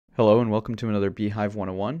Hello and welcome to another beehiiv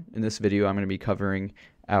 101. In this video, I'm going to be covering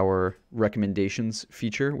our recommendations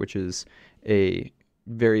feature, which is a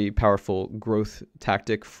very powerful growth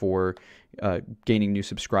tactic for gaining new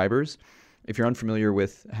subscribers. If you're unfamiliar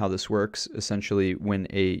with how this works, essentially when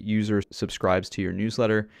a user subscribes to your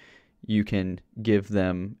newsletter, you can give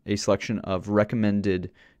them a selection of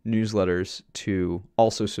recommended newsletters to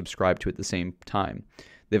also subscribe to at the same time.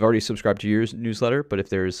 They've already subscribed to your newsletter, but if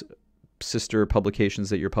there's sister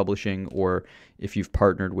publications that you're publishing, or if you've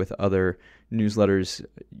partnered with other newsletters,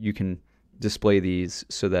 you can display these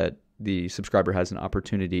so that the subscriber has an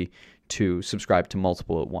opportunity to subscribe to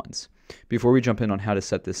multiple at once. Before we jump in on how to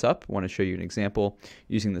set this up, I want to show you an example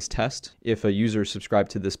using this test. If a user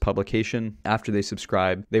subscribed to this publication, after they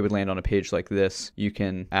subscribe, they would land on a page like this. You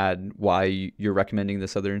can add why you're recommending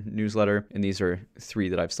this other newsletter, and these are three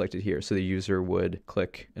that I've selected here. So the user would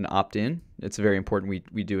click an opt-in. It's very important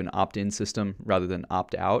we do an opt-in system rather than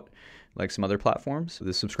opt-out like some other platforms.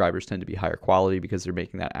 The subscribers tend to be higher quality because they're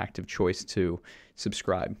making that active choice to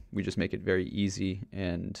subscribe. We just make it very easy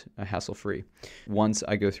and hassle-free. Once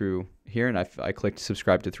I go through here and I clicked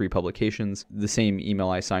subscribe to 3 publications, the same email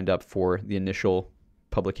I signed up for the initial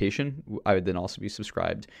publication, I would then also be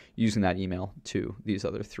subscribed using that email to these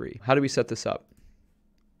other 3. How do we set this up?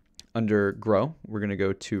 Under Grow, we're going to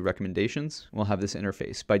go to Recommendations. We'll have this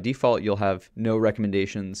interface. By default, you'll have no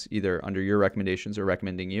recommendations either under your recommendations or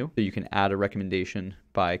recommending you. So you can add a recommendation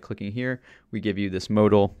by clicking here. We give you this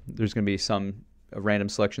modal. There's going to be a random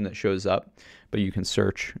selection that shows up, but you can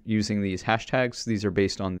search using these hashtags. These are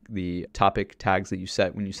based on the topic tags that you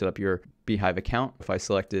set when you set up your beehiiv account. If I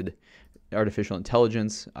selected artificial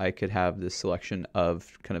intelligence, I could have this selection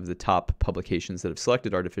of kind of the top publications that have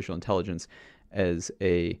selected artificial intelligence as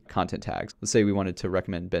a content tag. Let's say we wanted to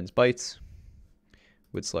recommend Ben's Bites.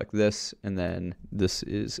 Would select this, and then this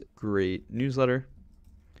is great newsletter,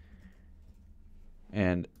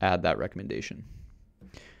 and add that recommendation.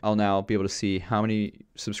 I'll now be able to see how many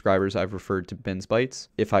subscribers I've referred to Ben's Bites.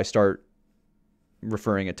 If I start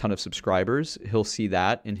referring a ton of subscribers, he'll see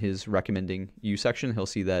that in his recommending you section. He'll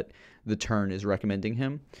see that the turn is recommending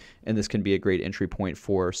him, and this can be a great entry point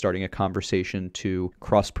for starting a conversation to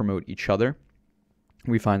cross-promote each other.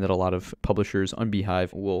 We find that a lot of publishers on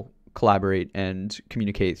beehiiv will collaborate and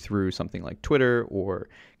communicate through something like Twitter or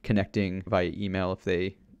connecting via email if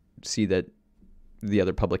they see that the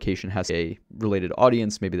other publication has a related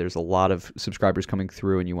audience. Maybe there's a lot of subscribers coming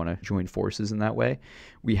through and you want to join forces in that way.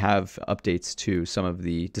 We have updates to some of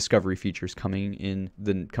the discovery features coming in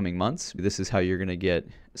the coming months. This is how you're going to get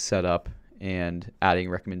set up and adding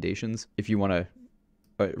recommendations. If you want to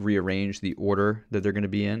rearrange the order that they're going to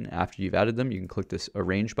be in after you've added them, you can click this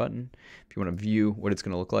arrange button. If you want to view what it's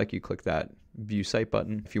going to look like, you click that view site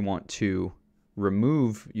button. If you want to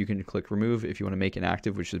remove, you can click remove. If you want to make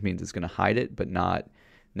inactive, which just means it's going to hide it but not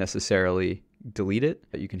necessarily delete it,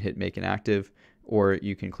 you can hit make inactive, or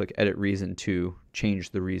you can click edit reason to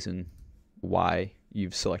change the reason why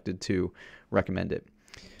you've selected to recommend it.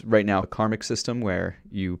 Right now, a karmic system where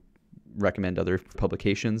you recommend other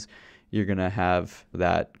publications, you're going to have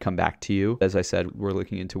that come back to you. As I said, we're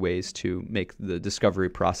looking into ways to make the discovery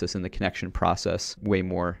process and the connection process way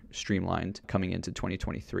more streamlined coming into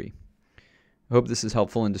 2023. I hope this is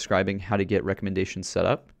helpful in describing how to get recommendations set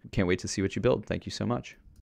up. Can't wait to see what you build. Thank you so much.